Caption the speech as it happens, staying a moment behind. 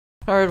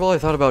Alright, well I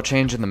thought about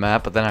changing the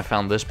map, but then I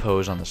found this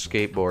pose on the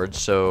skateboard,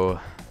 so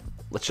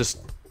let's just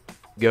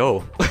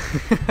go.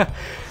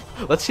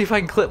 Let's see if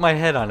I can clip my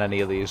head on any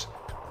of these.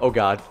 Oh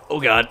god.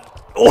 Oh god.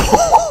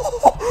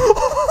 Oh!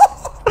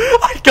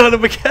 I got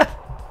him again!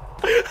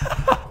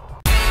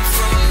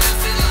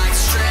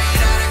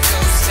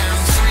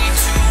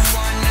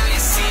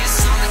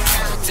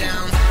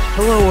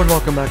 Hello and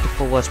welcome back to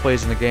Full Let's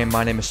Plays in the Game.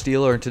 My name is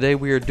Steeler and today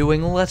we are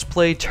doing Let's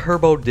Play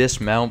Turbo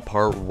Dismount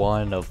Part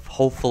 1 of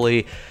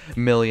hopefully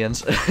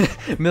millions,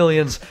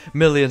 millions,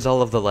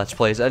 all of the Let's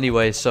Plays.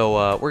 Anyway,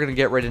 so we're gonna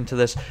get right into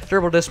this.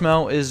 Turbo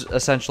Dismount is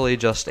essentially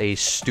just a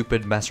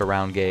stupid mess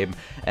around game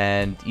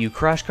and you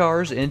crash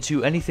cars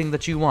into anything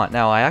that you want.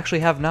 Now, I actually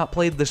have not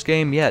played this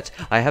game yet.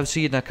 I have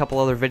seen a couple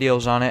other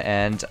videos on it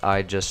and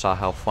I just saw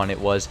how fun it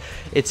was.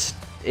 It's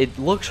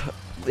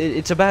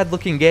a bad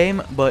looking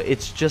game, but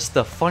it's just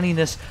the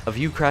funniness of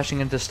you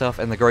crashing into stuff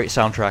and the great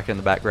soundtrack in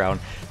the background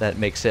that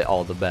makes it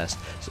all the best.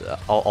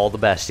 All the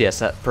best, yes,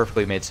 that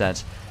perfectly made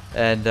sense.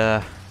 And,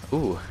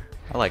 ooh,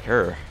 I like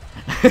her.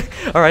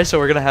 Alright, so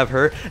we're gonna have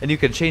her, and you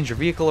can change your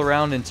vehicle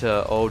around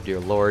into, oh dear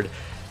lord,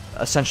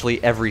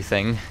 essentially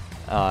everything.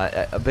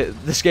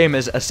 This game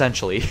is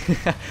essentially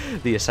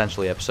the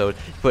Essentially episode.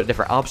 You put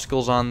different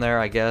obstacles on there,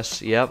 I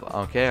guess. Yep,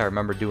 okay, I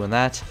remember doing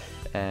that.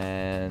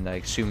 And I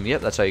assume,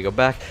 yep, that's how you go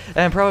back.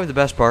 And probably the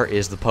best part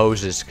is the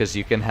poses, because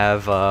you can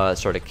have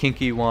sort of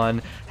kinky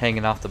one,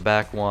 hanging off the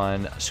back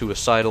one,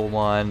 suicidal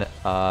one,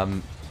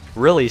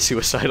 really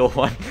suicidal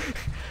one.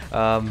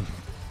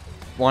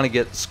 Want to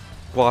get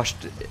squashed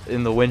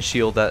in the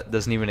windshield that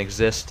doesn't even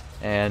exist,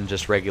 and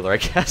just regular, I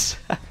guess.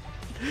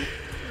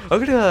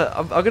 I'm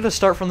gonna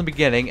start from the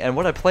beginning, and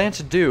what I plan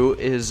to do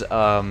is,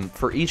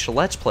 for each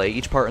Let's Play,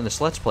 each part in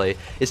this Let's Play,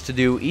 is to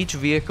do each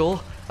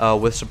vehicle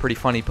with some pretty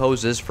funny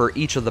poses for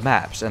each of the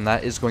maps, and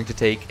that is going to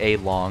take a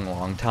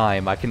long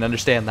time. I can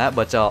understand that,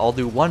 but I'll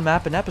do one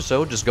map an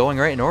episode, just going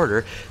right in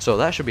order, so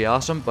that should be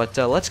awesome. But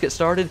let's get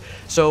started.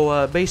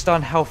 So based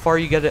on how far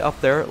you get it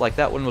up there, like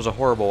that one was a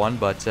horrible one,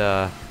 but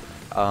well,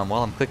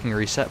 I'm clicking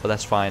reset, but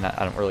that's fine,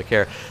 I don't really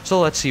care. So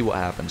let's see what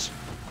happens.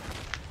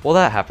 Well,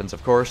 that happens,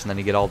 of course, and then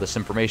you get all this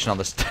information on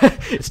this.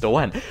 It still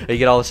went. You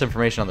get all this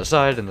information on the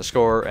side and the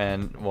score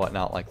and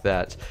whatnot like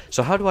that.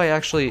 So how do I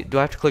actually? Do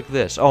I have to click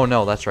this? Oh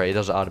no, that's right. It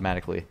does it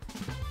automatically.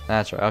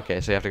 That's right. Okay,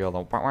 so you have to go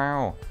the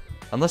wow.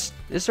 Unless,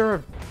 is there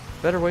a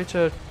better way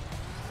to?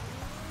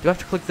 Do I have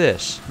to click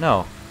this?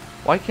 No.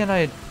 Why can't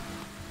I?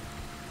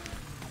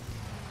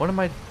 What am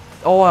I?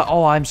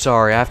 Oh, I'm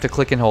sorry. I have to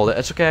click and hold it.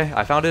 It's okay.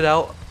 I found it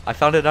out.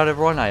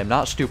 Everyone. I am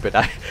not stupid.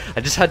 I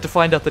just had to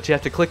find out that you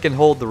have to click and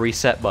hold the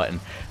reset button.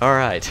 All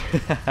right,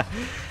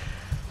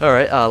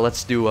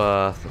 let's do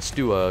a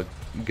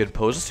good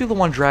pose. Let's do the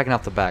one dragging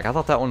out the back. I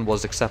thought that one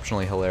was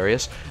exceptionally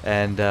hilarious,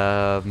 and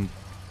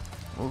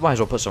we might as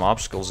well put some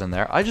obstacles in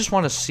there. I just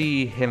want to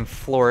see him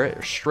floor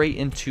it straight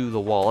into the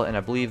wall, and I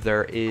believe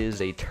there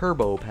is a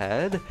turbo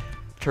pad.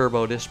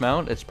 Turbo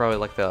dismount. It's probably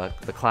like the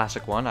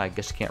classic one. I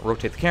guess you can't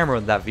rotate the camera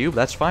in that view, but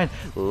that's fine.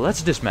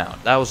 Let's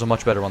dismount. That was a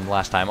much better one than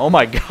last time. Oh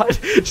my god.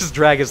 Just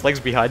drag his legs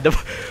behind him.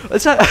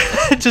 It's not,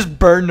 just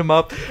burned him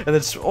up, and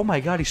then, oh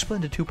my god, he split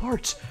into two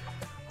parts.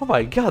 Oh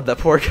my god, that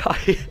poor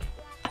guy.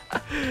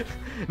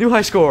 New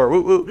high score.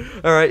 Woo woo.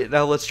 Alright,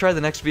 now let's try the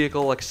next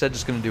vehicle. Like I said,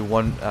 just gonna do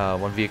one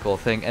vehicle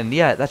thing. And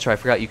yeah, that's right, I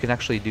forgot you can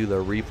actually do the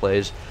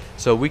replays.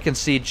 So we can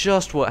see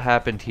just what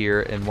happened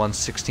here in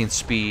 1/16th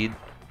speed.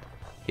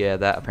 Yeah,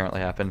 that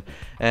apparently happened.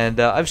 And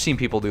I've seen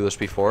people do this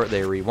before.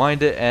 They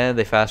rewind it and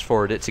they fast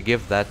forward it to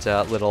give that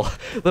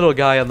little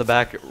guy on the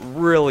back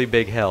really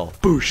big hell.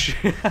 Boosh!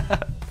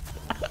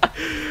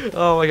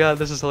 Oh my god,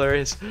 this is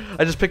hilarious.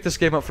 I just picked this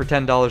game up for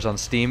 $10 on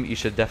Steam. You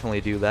should definitely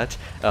do that.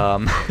 How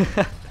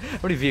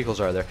many vehicles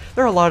are there?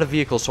 There are a lot of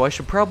vehicles, so I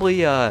should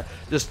probably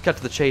just cut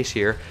to the chase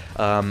here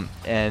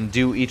and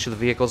do each of the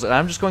vehicles. And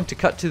I'm just going to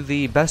cut to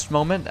the best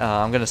moment.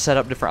 I'm going to set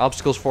up different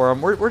obstacles for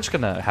them. We're just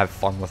going to have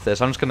fun with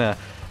this. I'm just going to,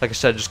 like I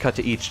said, just cut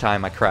to each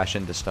time I crash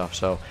into stuff,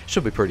 so it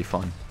should be pretty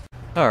fun.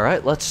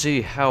 Alright, let's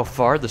see how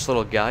far this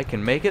little guy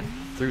can make it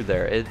through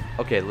there.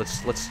 Okay,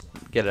 let's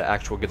get an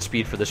actual good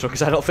speed for this one,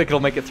 because I don't think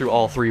it'll make it through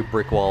all three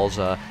brick walls.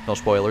 No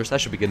spoilers.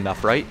 That should be good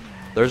enough, right?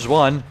 There's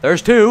one.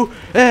 There's two.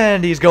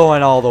 And he's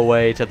going all the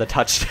way to the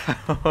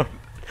touchdown.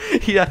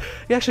 He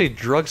actually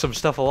drug some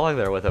stuff along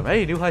there with him.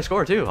 Hey, new high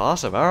score, too.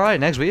 Awesome. All right,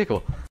 next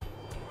vehicle.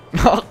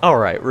 All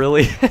right,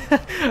 really?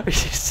 Are you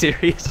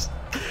serious?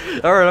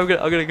 All right, I'm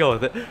gonna go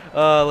with it.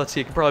 Let's see.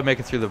 You can probably make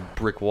it through the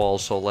brick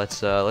walls, so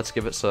let's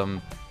give it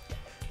some.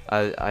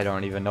 I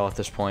don't even know at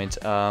this point.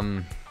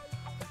 I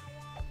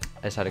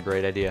just had a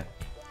great idea.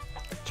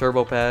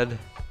 Turbo pad,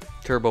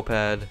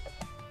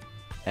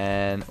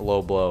 and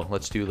low blow.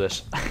 Let's do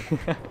this.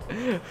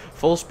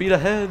 Full speed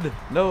ahead.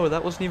 No,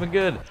 that wasn't even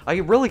good. I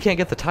really can't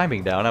get the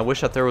timing down. I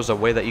wish that there was a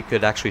way that you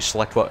could actually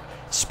select what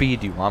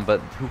speed you want, but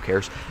who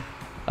cares?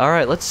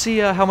 Alright, let's see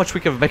how much we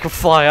can make him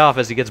fly off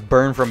as he gets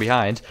burned from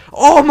behind.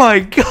 Oh my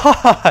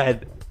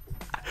god!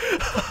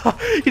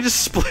 He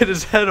just split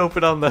his head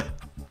open on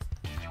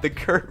the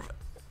curve.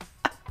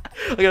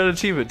 I got an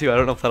achievement too. I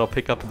don't know if that'll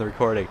pick up in the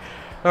recording.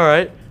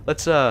 Alright.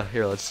 Let's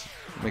here, let's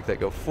make that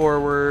go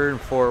forward,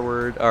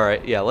 forward. All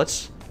right, yeah,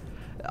 let's.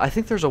 I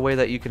think there's a way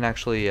that you can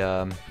actually.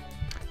 Can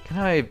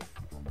I?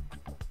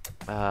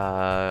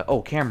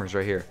 Oh, cameras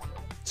right here.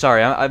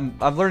 Sorry, I'm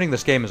learning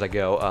this game as I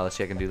go. Let's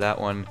see, I can do that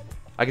one.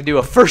 I can do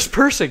a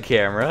first-person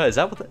camera. Is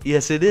that what?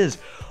 Yes, it is.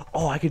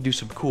 Oh, I could do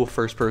some cool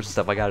first-person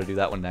stuff. I got to do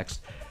that one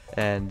next.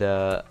 And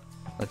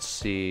let's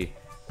see.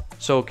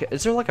 So,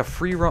 is there like a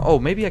free roam? Oh,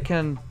 maybe I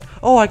can.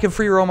 Oh, I can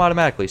free roam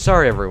automatically.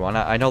 Sorry, everyone.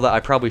 I know that I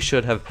probably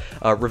should have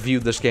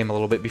reviewed this game a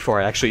little bit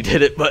before I actually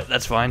did it, but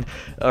that's fine.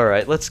 All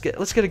right, let's get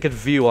a good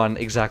view on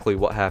exactly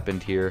what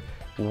happened here.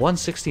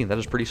 116. That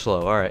is pretty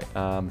slow. All right.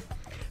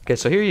 Okay,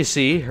 so here you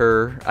see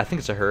her. I think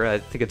it's a her. I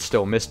think it's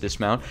still Miss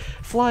Dismount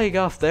flying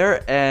off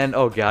there, and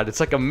oh god, it's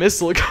like a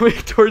missile coming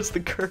towards the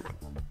curve.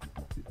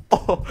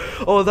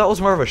 Oh, that was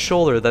more of a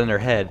shoulder than her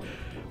head.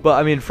 But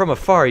I mean, from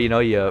afar, you know,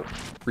 you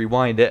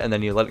rewind it and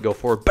then you let it go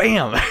forward.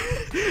 Bam!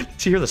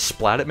 Did you hear the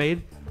splat it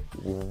made?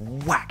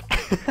 Whack!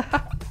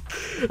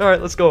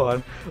 Alright, let's go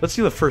on. Let's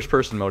do the first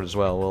person mode as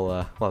well.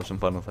 We'll have some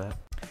fun with that.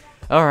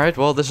 Alright,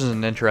 well, this is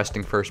an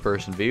interesting first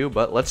person view,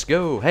 but let's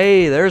go.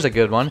 Hey, there's a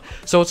good one.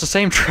 So it's the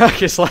same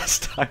track as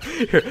last time.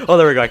 Here. Oh,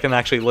 there we go. I can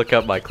actually look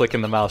up by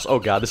clicking the mouse. Oh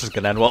god, this is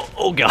gonna end well.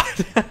 Oh god!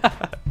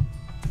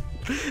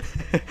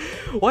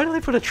 Why do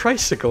they put a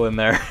tricycle in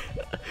there?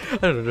 I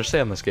don't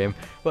understand this game,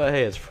 but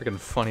hey, it's freaking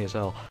funny as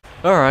hell.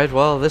 Alright,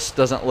 well, this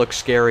doesn't look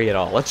scary at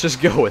all. Let's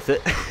just go with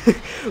it.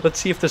 Let's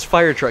see if this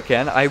fire truck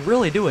can. I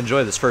really do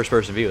enjoy this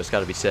first-person view, it's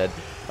gotta be said.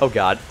 Oh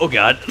god, oh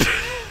god.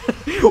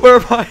 Where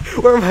am I?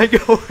 Where am I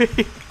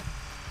going?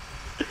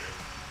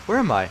 Where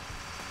am I?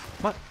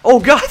 Oh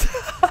god!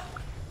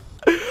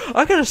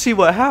 I gotta see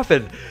what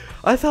happened.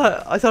 I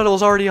thought it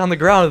was already on the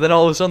ground, and then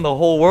all of a sudden the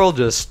whole world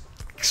just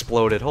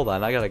exploded. Hold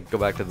on, I gotta go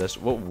back to this.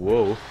 Whoa,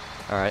 whoa.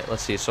 Alright,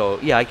 let's see. So,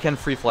 yeah, I can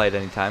free fly at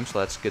any time, so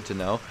that's good to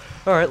know.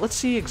 Alright, let's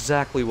see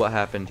exactly what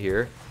happened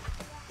here.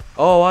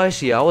 Oh, I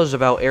see. I was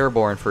about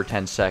airborne for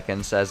 10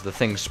 seconds. As the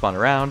thing spun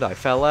around, I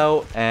fell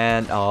out,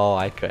 and... Oh,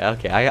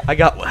 okay, I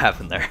got what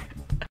happened there.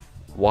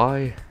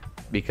 Why?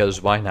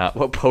 Because why not?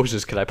 What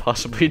poses could I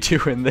possibly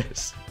do in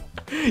this?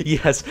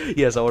 Yes,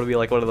 I want to be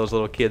like one of those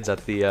little kids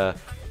at the...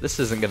 This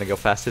isn't going to go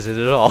fast, is it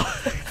at all?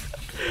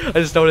 I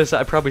just noticed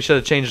I probably should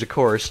have changed the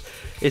course.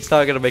 It's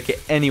not going to make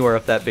it anywhere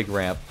up that big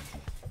ramp.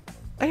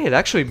 Hey, it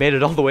actually made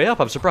it all the way up.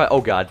 I'm surprised. Oh,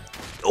 God.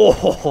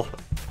 Oh,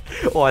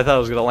 I thought it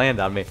was going to land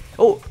on me.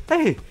 Oh,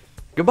 hey.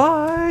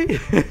 Goodbye.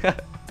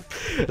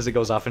 As it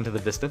goes off into the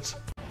distance.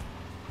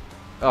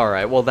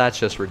 Alright, well, that's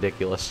just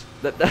ridiculous.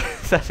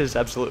 That is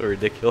absolutely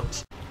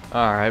ridiculous.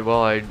 Alright,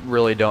 well, I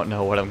really don't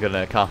know what I'm going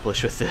to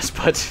accomplish with this,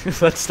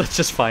 but let's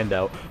just find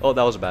out. Oh,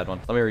 that was a bad one.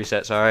 Let me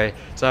reset. Sorry.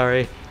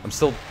 I'm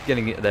still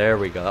getting it. There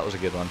we go. That was a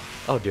good one.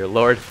 Oh, dear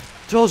Lord.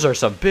 Those are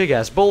some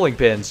big-ass bowling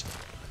pins.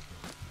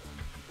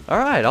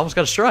 Alright, almost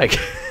got a strike.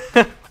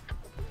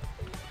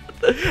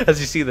 As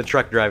you see the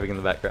truck driving in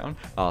the background.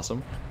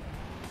 Awesome.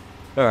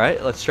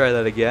 Alright, let's try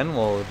that again.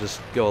 We'll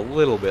just go a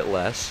little bit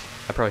less.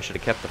 I probably should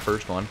have kept the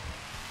first one.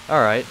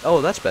 Alright.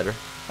 Oh, that's better.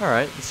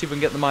 Alright, let's see if we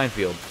can get in the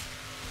minefield.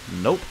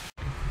 Nope.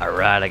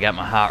 Alright, I got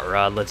my hot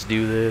rod. Let's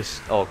do this.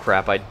 Oh,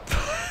 crap. I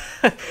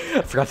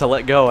forgot to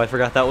let go. I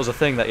forgot that was a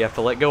thing that you have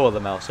to let go of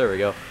the mouse. There we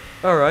go.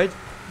 Alright.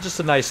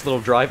 Just a nice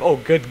little drive. Oh,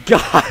 good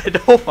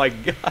God. Oh, my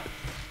God.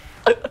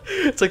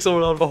 It's like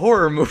someone out of a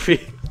horror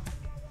movie.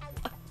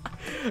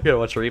 I gotta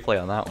watch a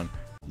replay on that one.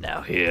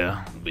 Now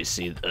here, we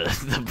see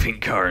the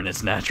pink car in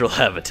its natural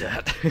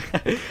habitat.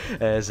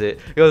 As it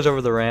goes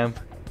over the ramp.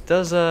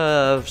 Does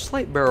a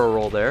slight barrel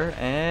roll there,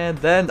 and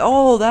then...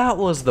 Oh, that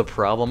was the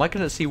problem. I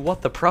couldn't see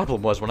what the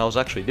problem was when I was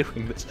actually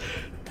doing this.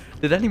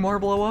 Did any more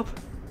blow up?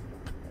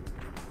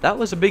 That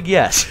was a big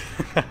yes.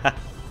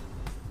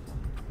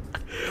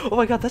 Oh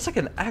my god, that's like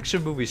an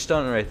action movie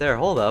stunt right there.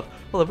 Hold up,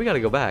 we gotta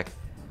go back.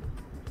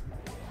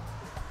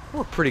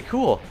 Oh, pretty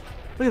cool.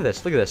 Look at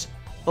this,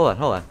 Hold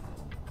on.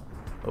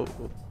 Oh,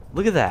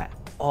 look at that.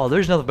 Oh,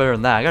 there's nothing better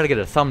than that. I gotta get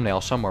a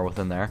thumbnail somewhere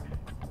within there.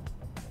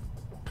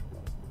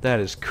 That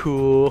is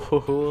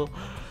cool.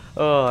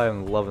 Oh,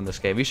 I'm loving this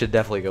game. You should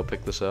definitely go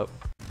pick this up.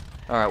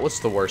 Alright, what's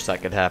the worst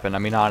that could happen? I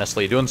mean,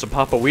 honestly, doing some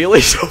Papa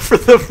Wheelies over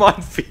the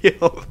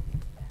minefield.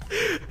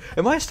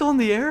 Am I still in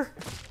the air?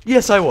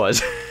 Yes, I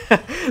was.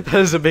 That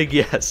is a big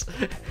yes.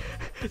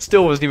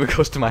 Still wasn't even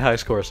close to my high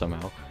score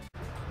somehow.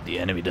 The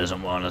enemy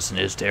doesn't want us in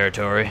his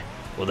territory.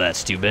 Well,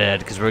 that's too bad,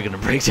 because we're going to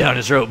break down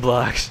his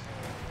roadblocks.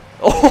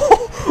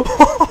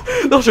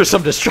 Oh, those are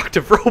some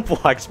destructive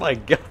roadblocks, my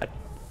god.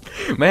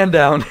 Man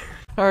down.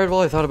 Alright,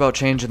 well, I thought about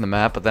changing the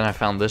map, but then I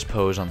found this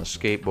pose on the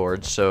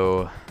skateboard,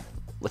 so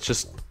let's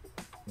just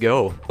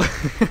go.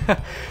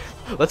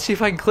 Let's see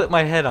if I can clip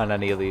my head on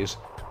any of these.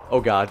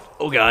 Oh god.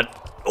 Oh god.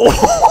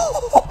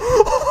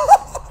 Oh!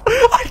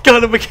 I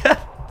got him again.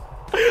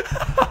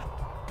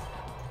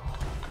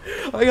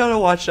 I gotta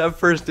watch that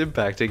first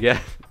impact again.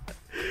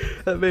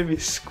 That made me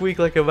squeak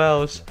like a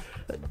mouse.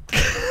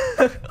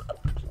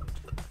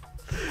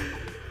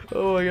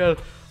 Oh my god.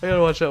 I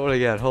gotta watch that one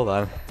again. Hold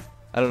on.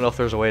 I don't know if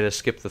there's a way to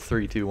skip the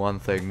 3, 2, 1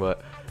 thing,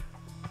 but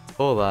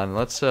hold on.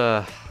 Let's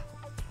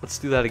Let's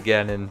do that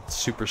again in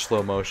super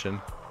slow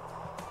motion.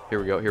 Here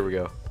we go, here we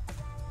go.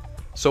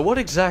 So what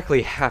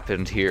exactly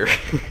happened here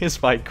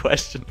is my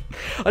question.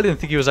 I didn't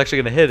think he was actually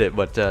going to hit it,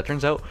 but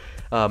turns out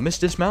Miss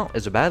Dismount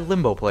is a bad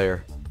limbo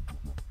player.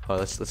 Oh,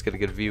 let's get a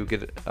good view.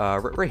 Get it,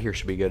 right here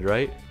should be good,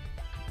 right?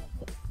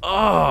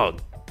 Oh,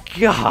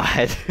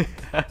 God.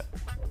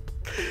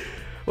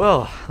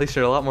 Well, at least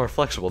they're a lot more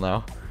flexible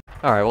now.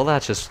 Alright, well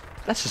that's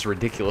just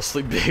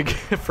ridiculously big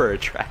for a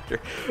tractor.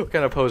 What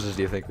kind of poses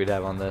do you think we'd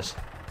have on this?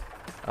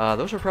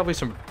 Those are probably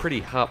some pretty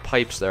hot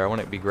pipes there. I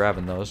wouldn't be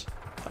grabbing those.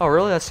 Oh,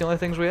 really? That's the only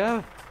things we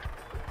have?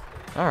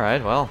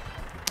 Alright, well,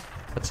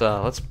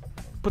 let's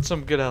put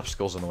some good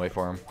obstacles in the way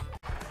for him.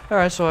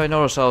 Alright, so I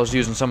noticed I was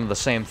using some of the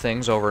same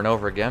things over and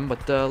over again,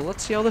 but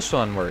let's see how this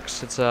one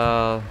works. It's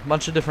a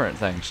bunch of different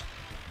things.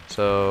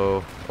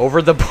 So,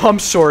 over the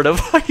bump, sort of.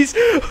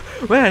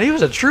 Man, he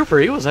was a trooper.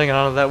 He was hanging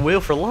on to that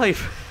wheel for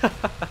life.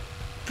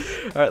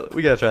 Alright,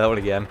 we gotta try that one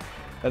again.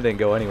 That didn't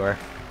go anywhere.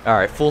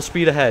 Alright, full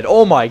speed ahead.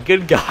 Oh my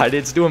good God,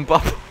 it's doing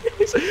bump.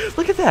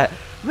 Look at that.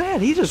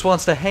 Man, he just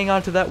wants to hang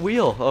on to that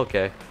wheel.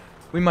 Okay.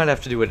 We might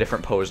have to do a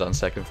different pose on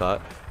second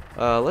thought.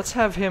 Let's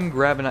have him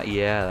grabbing it.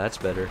 Yeah, that's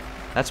better.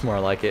 That's more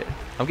like it.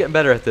 I'm getting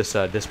better at this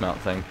dismount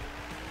thing.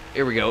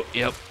 Here we go.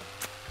 Yep.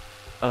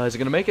 Is it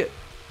gonna make it?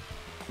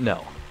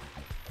 No.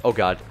 Oh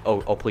God.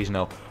 Oh, please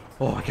no.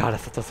 Oh my God, I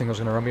thought that thing was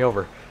gonna run me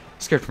over.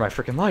 Scared for my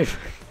freaking life.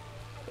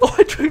 Oh,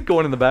 I tried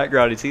going in the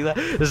background. You see that?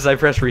 This is I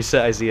press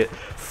reset. I see it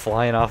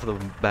flying off of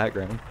the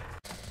background.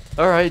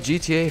 Alright,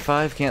 GTA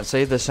 5 can't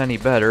say this any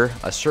better.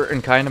 A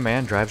certain kind of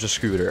man drives a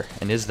scooter.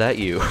 And is that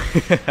you?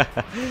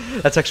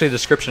 That's actually a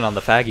description on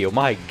the Faggio.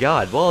 My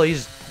God. Well,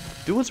 he's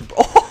doing some...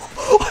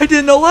 Oh, I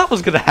didn't know that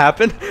was going to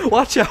happen.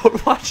 Watch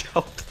out. Watch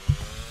out.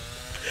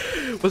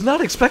 Was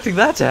not expecting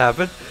that to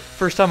happen.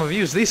 First time I've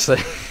used these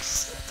things.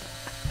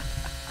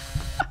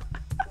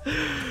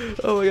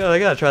 Oh my God, I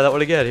gotta try that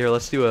one again. Here,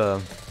 let's do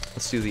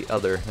the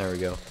other. There we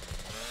go.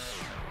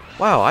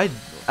 Wow, I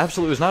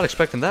absolutely was not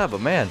expecting that,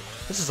 but man,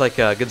 this is like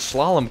a good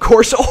slalom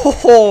course.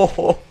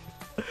 Oh,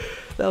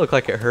 that looked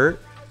like it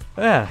hurt.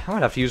 Man, I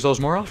might have to use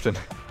those more often.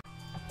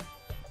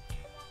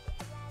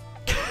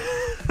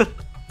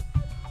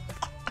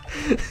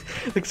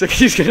 Looks like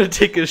he's gonna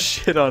take a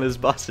shit on his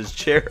boss's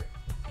chair.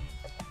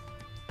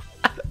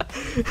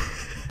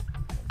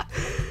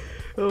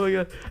 Oh my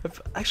God.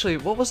 Actually,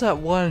 what was that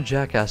one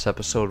Jackass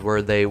episode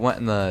where they went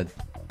in what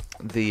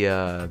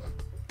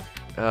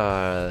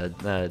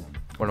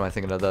am I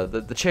thinking of?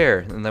 The chair,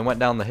 and they went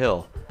down the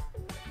hill.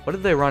 What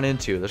did they run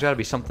into? There's got to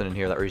be something in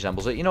here that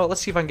resembles it. You know what?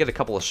 Let's see if I can get a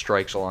couple of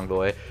strikes along the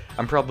way.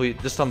 I'm probably,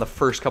 just on the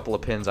first couple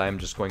of pins, I am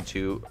just going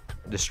to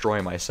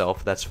destroy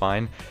myself. That's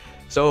fine.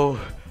 So,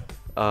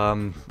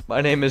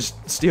 my name is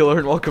Steeler,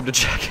 and welcome to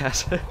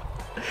Jackass.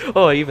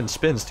 Oh, it even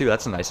spins, too.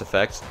 That's a nice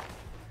effect.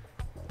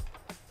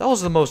 That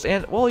was the most,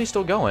 well, he's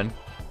still going.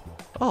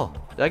 Oh,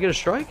 did I get a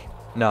strike?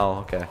 No,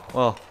 okay.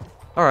 Well,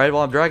 alright,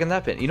 well, I'm dragging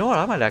that pin. You know what?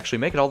 I might actually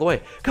make it all the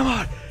way. Come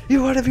on!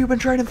 What have you been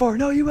training for?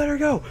 No, you better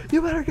go!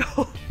 You better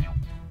go!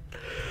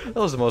 That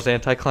was the most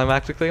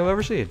anticlimactic thing I've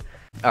ever seen.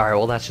 Alright,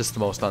 well, that's just the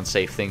most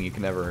unsafe thing you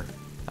can ever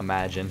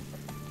imagine.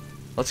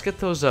 Let's get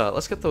those,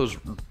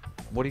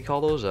 what do you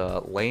call those?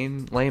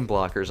 Lane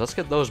blockers. Let's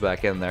get those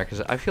back in there,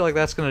 because I feel like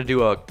that's gonna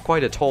do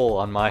quite a toll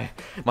on my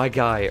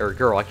guy, or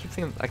girl. I keep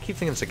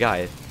thinking it's a guy.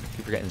 I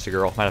keep forgetting it's a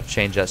girl. Might have to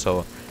change that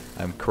so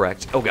I'm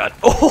correct. Oh God.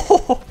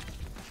 Oh!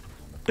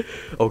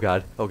 Oh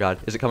God. Oh God.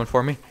 Is it coming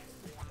for me?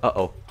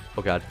 Uh-oh.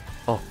 Oh God.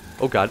 Oh.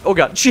 Oh God. Oh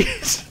God.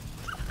 Jeez.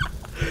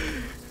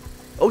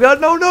 Oh God.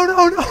 No, no,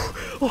 no, no.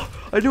 Oh,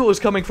 I knew it was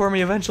coming for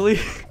me eventually.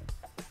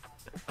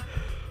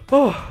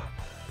 Oh.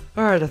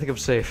 Alright, I think I'm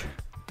safe.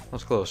 That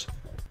was close.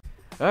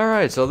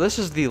 Alright, so this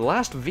is the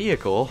last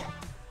vehicle,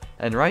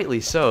 and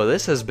rightly so.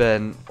 This has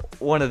been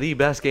one of the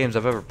best games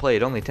I've ever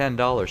played. Only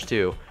 $10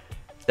 too.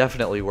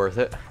 Definitely worth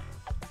it.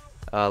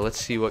 Let's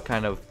see what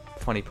kind of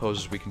funny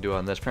poses we can do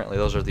on this. Apparently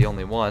those are the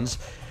only ones.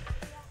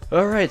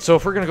 Alright, so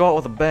if we're going to go out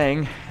with a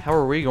bang, how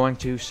are we going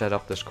to set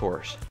up this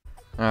course?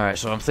 Alright,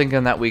 so I'm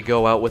thinking that we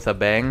go out with a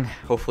bang.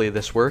 Hopefully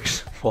this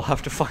works. We'll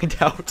have to find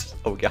out.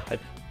 Oh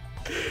God.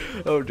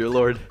 Oh dear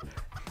Lord.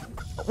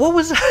 What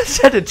was that? Is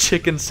that a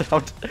chicken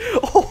sound?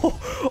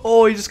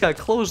 Oh, he just got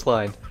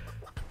clotheslined.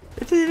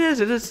 It is.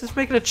 It's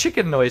making a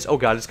chicken noise. Oh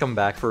God, it's coming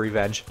back for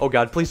revenge. Oh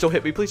God, please don't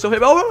hit me. Please don't hit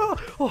me. Oh, I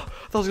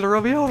thought it was gonna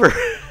run me over.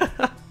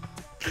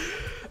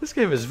 This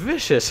game is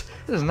vicious.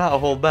 It does not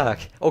hold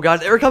back. Oh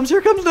God, there it comes. Here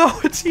it comes. No,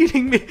 it's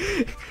eating me.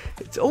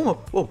 It's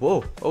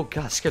whoa. Oh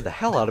God, scared the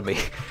hell out of me.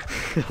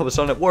 All of a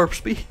sudden at warp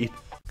speed.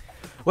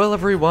 Well,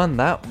 everyone,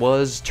 that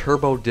was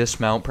Turbo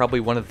Dismount. Probably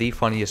one of the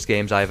funniest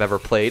games I've ever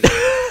played.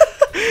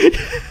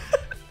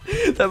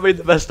 That made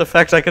the best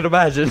effects I could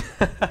imagine.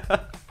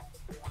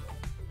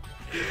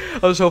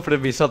 I was hoping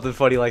it'd be something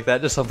funny like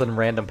that, just something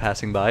random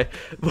passing by.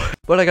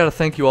 But I gotta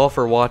thank you all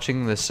for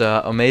watching this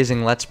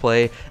amazing Let's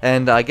Play,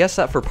 and I guess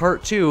that for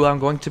part 2, I'm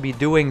going to be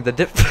doing the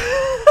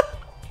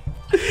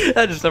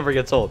That just never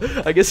gets old.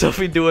 I guess I'll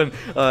be doing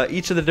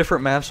each of the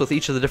different maps with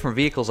each of the different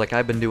vehicles like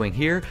I've been doing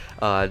here.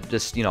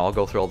 Just, you know, I'll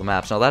go through all the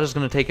maps. Now, that is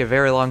going to take a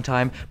very long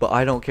time, but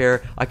I don't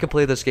care. I could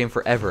play this game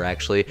forever,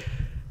 actually.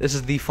 This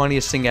is the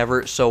funniest thing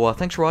ever. So,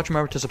 thanks for watching.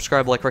 Remember to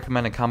subscribe, like,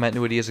 recommend, and comment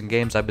new ideas and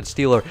games. I've been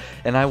Steeler,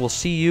 and I will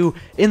see you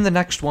in the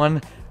next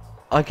one.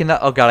 I cannot.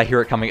 Oh god, I hear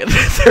it coming.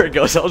 There it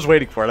goes. I was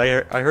waiting for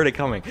it. I heard it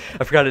coming.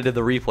 I forgot I did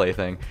the replay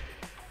thing.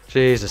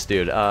 Jesus,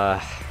 dude.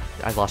 I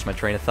lost my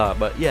train of thought.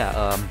 But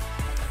yeah,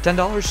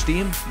 $10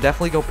 Steam.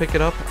 Definitely go pick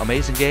it up.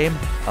 Amazing game.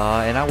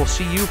 And I will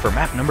see you for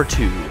map number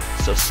 2.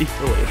 So see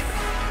you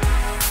later.